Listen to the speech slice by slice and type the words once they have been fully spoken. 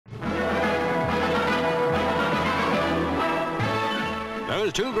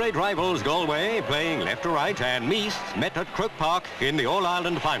Those two great rivals, Galway, playing left to right, and Meath met at Croke Park in the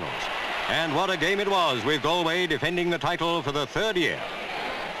All-Ireland finals. And what a game it was, with Galway defending the title for the third year.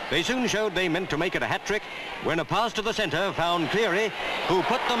 They soon showed they meant to make it a hat-trick when a pass to the centre found Cleary, who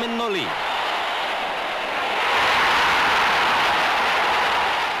put them in the lead.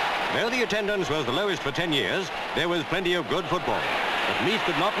 Though the attendance was the lowest for 10 years, there was plenty of good football. But Meath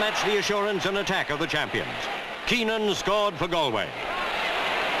could not match the assurance and attack of the champions. Keenan scored for Galway.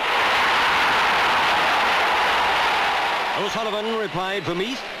 O'Sullivan replied for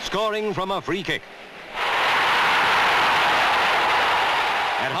Meath, scoring from a free kick.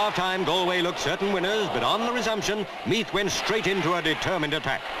 At half-time, Galway looked certain winners, but on the resumption, Meath went straight into a determined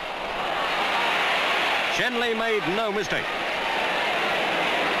attack. Shanley made no mistake.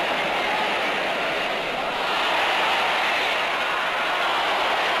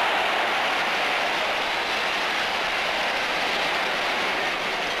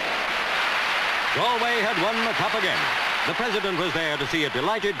 Galway had won the cup again. The president was there to see a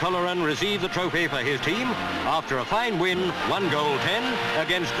delighted Colleran receive the trophy for his team after a fine win, 1-10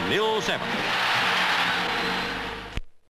 against 0-7.